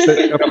mean,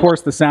 of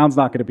course the sound's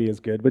not going to be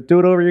as good, but do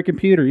it over your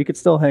computer. You could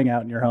still hang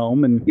out in your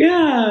home and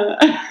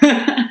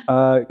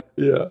but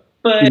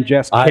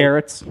ingest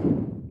carrots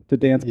to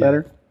dance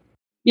better.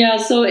 Yeah,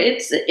 so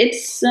it's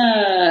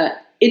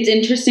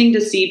interesting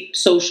to see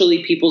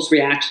socially people's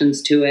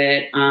reactions to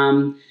it.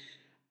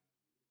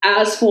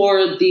 As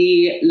for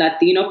the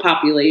Latino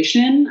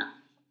population,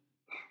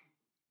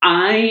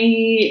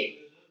 I'm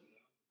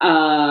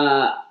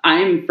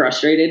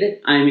frustrated.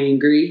 I'm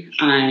angry.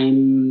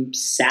 I'm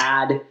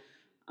sad.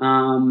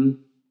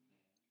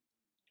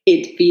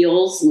 It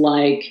feels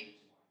like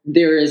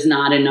there is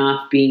not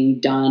enough being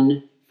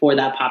done for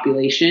that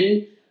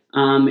population.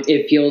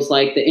 It feels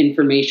like the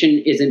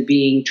information isn't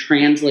being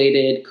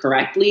translated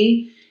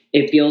correctly.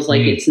 It feels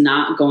like it's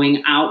not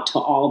going out to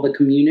all the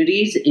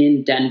communities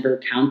in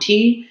Denver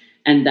County.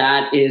 And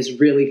that is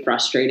really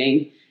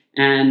frustrating.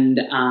 And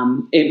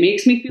it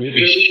makes me feel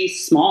really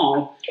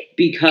small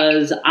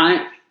because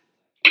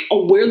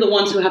we're the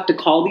ones who have to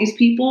call these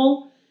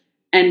people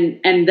and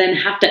then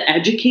have to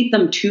educate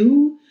them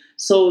too.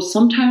 So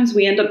sometimes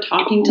we end up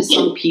talking to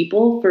some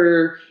people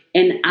for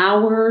an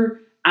hour,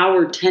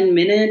 10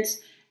 minutes.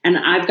 And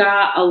I've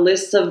got a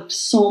list of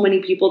so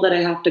many people that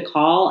I have to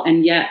call,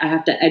 and yet I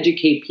have to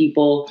educate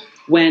people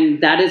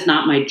when that is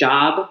not my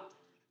job.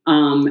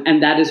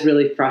 And that is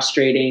really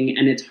frustrating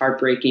and it's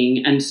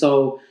heartbreaking. And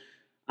so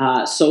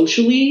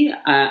socially,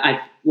 I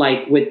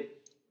like with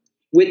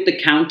the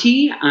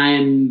county,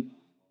 I'm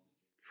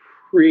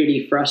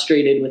pretty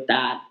frustrated with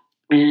that.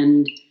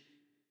 And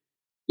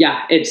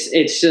yeah,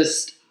 it's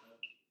just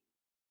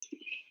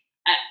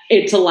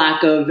it's a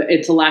lack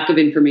of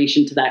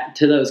information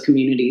to those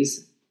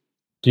communities.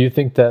 Do you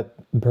think that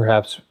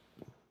perhaps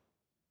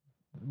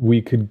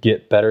we could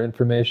get better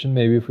information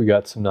maybe if we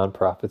got some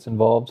nonprofits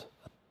involved?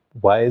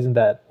 Why isn't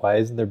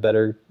there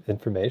better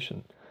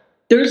information?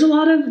 There's a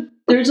lot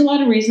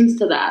of reasons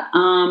to that.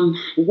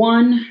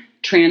 One,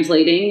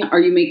 translating. Are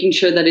you making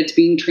sure that it's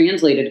being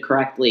translated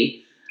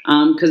correctly?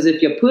 Because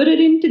if you put it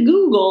into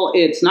Google,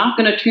 it's not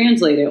going to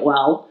translate it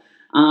well,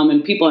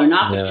 and people are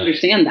not going to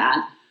understand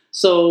that.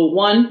 So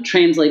one,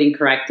 translating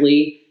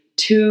correctly.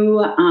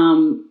 Two,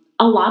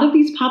 a lot of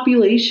these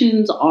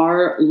populations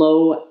are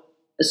low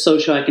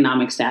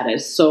socioeconomic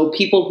status. So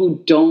people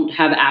who don't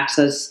have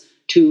access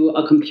to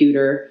a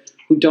computer,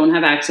 who don't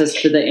have access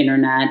to the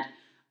internet,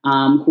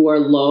 who are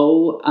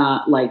low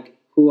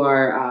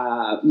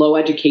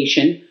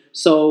education.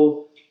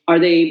 So are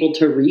they able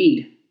to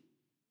read?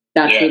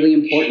 That's really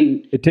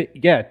important.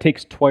 It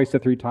takes twice to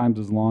three times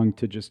as long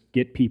to just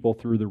get people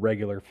through the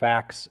regular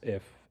facts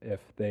if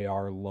they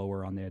are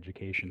lower on the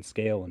education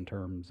scale in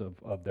terms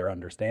of their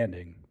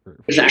understanding.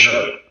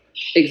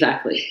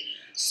 Exactly.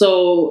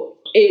 So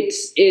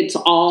it's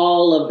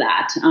all of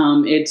that.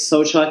 It's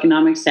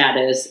socioeconomic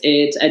status,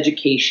 it's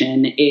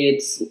education,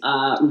 it's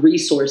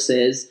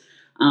resources.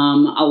 A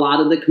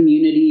lot of the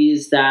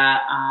communities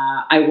that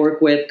I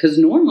work with, because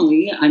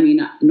normally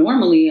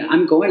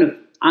I'm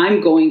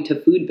going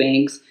to food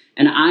banks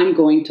and I'm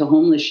going to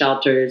homeless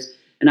shelters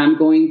and I'm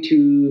going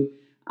to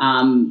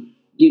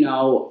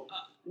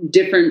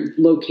different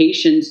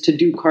locations to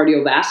do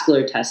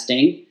cardiovascular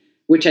testing,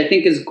 which I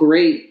think is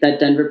great that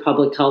Denver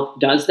Public Health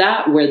does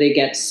that, where they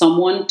get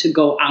someone to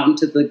go out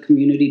into the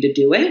community to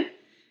do it.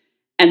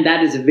 And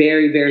that is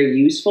very, very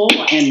useful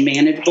and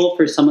manageable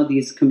for some of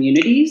these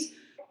communities.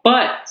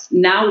 But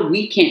now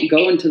we can't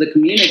go into the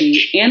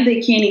community and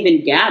they can't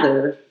even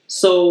gather.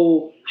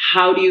 So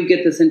how do you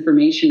get this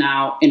information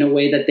out in a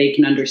way that they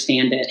can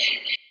understand it?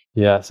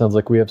 Yeah, it sounds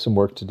like we have some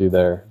work to do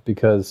there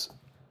because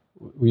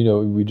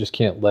we just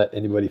can't let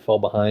anybody fall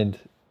behind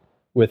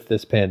with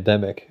this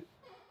pandemic.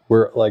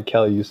 We're, like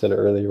Kelly, you said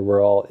earlier,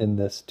 we're all in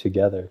this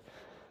together.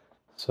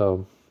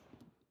 So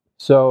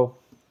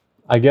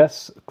I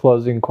guess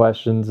closing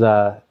questions.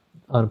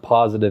 on a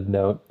positive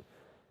note,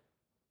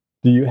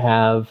 do you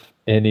have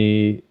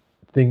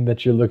anything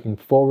that you're looking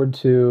forward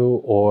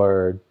to,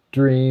 or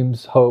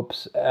dreams,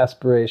 hopes,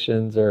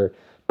 aspirations, or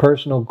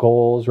personal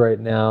goals right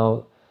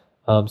now?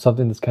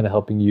 Something that's kind of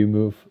helping you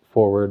move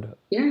forward,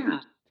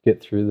 get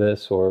through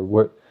this, or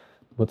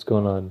what's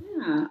going on?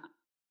 Yeah.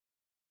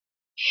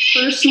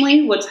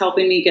 Personally, what's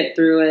helping me get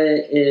through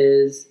it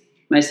is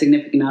my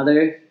significant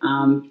other,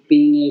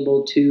 being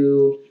able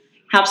to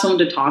have someone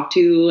to talk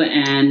to,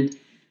 and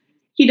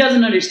he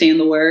doesn't understand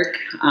the work,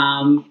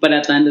 but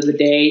at the end of the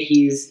day,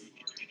 he's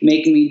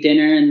making me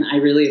dinner, and I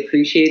really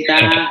appreciate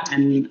that,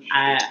 and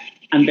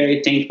I'm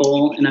very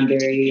thankful, and I'm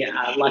very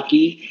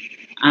lucky.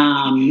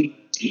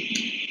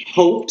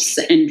 Hopes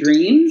and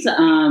dreams.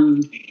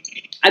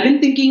 I've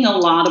been thinking a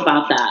lot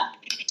about that.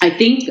 I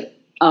think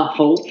a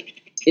hope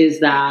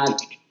is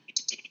that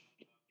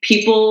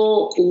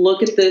people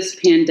look at this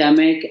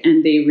pandemic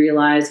and they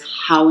realize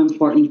how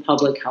important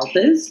public health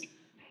is.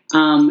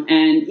 And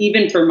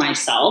even for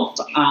myself,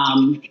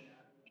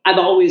 I've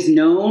always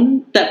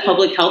known that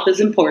public health is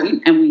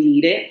important and we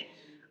need it.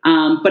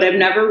 But I've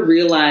never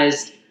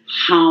realized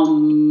how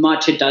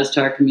much it does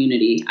to our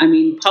community. I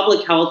mean,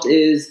 public health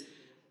is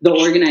the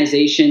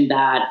organization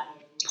that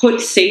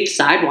puts safe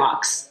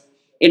sidewalks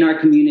in our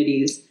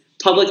communities.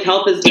 Public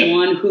health is the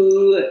one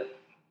who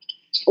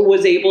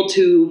was able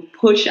to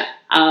push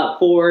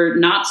for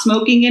not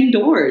smoking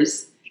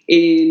indoors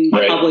in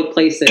public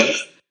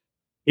places.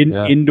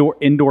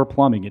 Indoor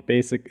plumbing. It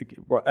basically,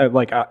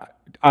 like,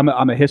 I'm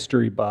a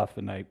history buff,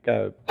 and I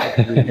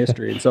read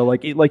history, and so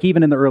like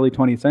even in the early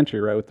 20th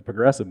century, right, with the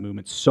progressive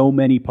movement, so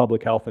many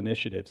public health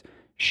initiatives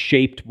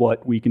shaped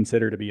what we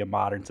consider to be a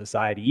modern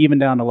society, even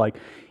down to like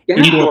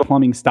indoor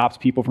plumbing stops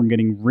people from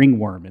getting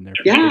ringworm in their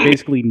food. They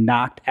basically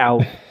knocked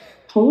out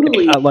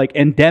like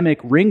endemic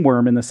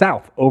ringworm in the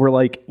South over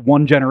like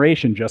one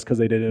generation just because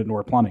they did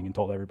indoor plumbing and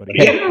told everybody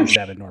they should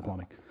have indoor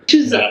plumbing.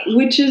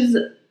 Which is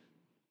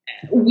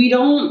we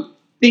don't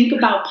think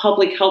about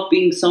public health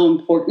being so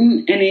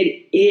important, and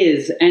it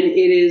is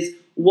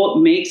what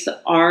makes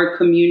our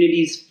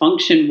communities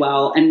function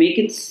well and make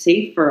it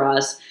safe for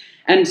us.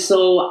 And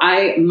so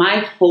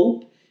my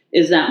hope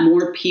is that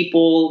more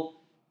people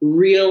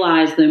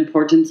realize the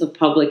importance of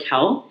public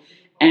health,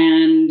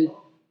 and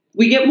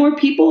we get more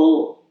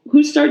people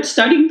who start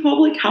studying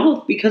public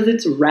health because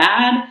it's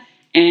rad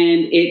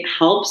and it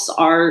helps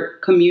our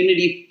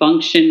community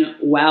function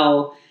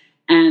well.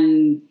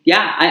 And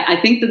I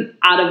think that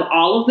out of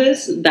all of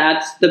this,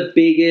 that's the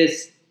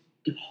biggest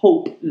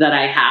hope that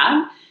I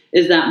have,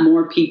 is that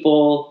more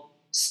people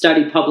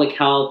study public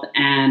health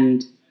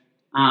and,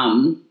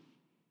 I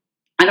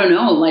don't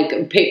know,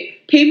 like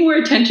pay more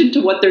attention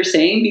to what they're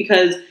saying,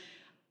 because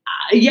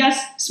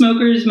yes,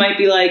 smokers might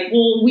be like,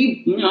 well,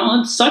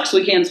 it sucks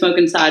we can't smoke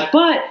inside,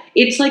 but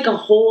it's like a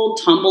whole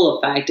tumble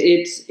effect.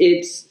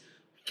 It's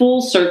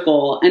full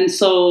circle. And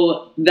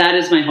so that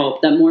is my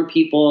hope, that more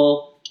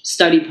people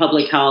study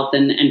public health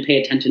and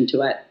pay attention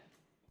to it.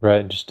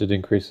 Right. Just it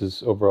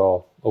increases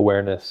overall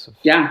awareness of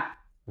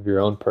your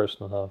own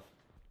personal health.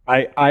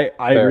 I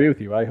agree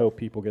with you. I hope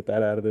people get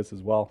that out of this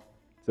as well.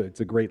 So it's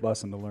a great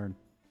lesson to learn.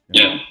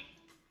 Yeah.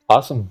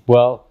 Awesome.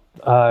 Well,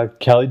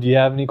 Kelly, do you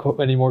have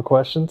any more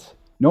questions?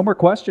 No more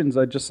questions.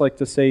 I'd just like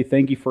to say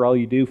thank you for all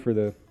you do for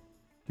the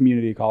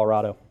community of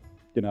Colorado.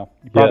 You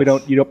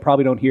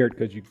probably don't hear it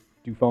because you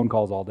do phone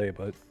calls all day,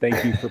 but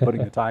thank you for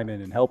putting the time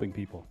in and helping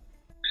people.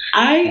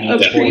 I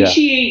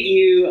appreciate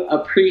you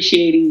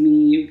appreciating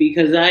me,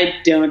 because I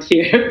don't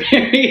hear it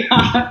very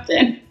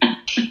often.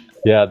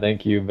 Yeah,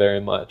 thank you very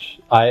much.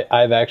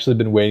 I've actually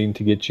been waiting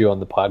to get you on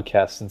the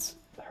podcast since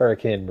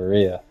Hurricane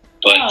Maria.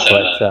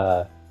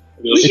 But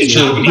we can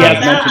talk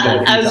about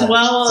that as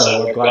well.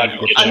 So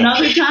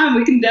another time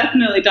we can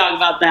definitely talk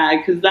about that,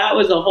 because that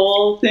was a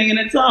whole thing in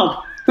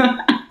itself.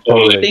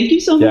 Totally. Thank you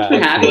so much for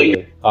having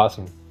me.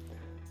 Awesome.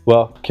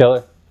 Well,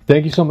 Keller,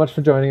 thank you so much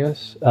for joining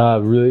us.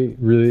 Really,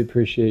 really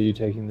appreciate you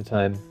taking the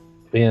time.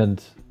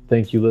 And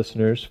thank you,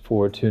 listeners,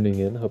 for tuning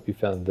in. Hope you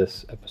found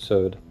this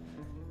episode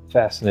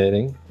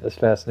fascinating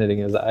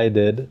as I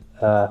did.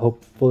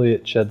 Hopefully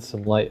it sheds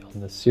some light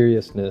on the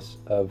seriousness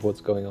of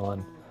what's going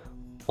on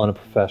a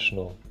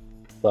professional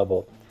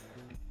level.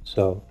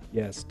 So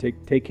yes,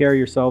 take care of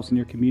yourselves and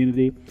your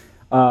community.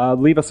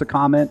 Leave us a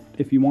comment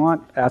if you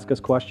want. Ask us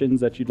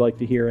questions that you'd like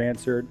to hear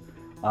answered,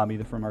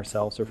 either from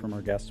ourselves or from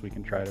our guests. We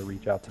can try to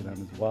reach out to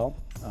them as well.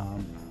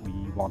 We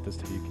want this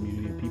to be a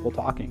community of people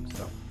talking,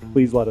 so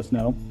please let us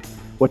know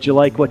what you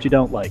like, what you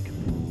don't like.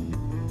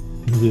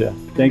 Yeah.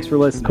 Thanks for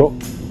listening. Cool.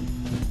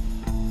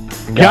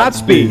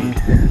 Godspeed.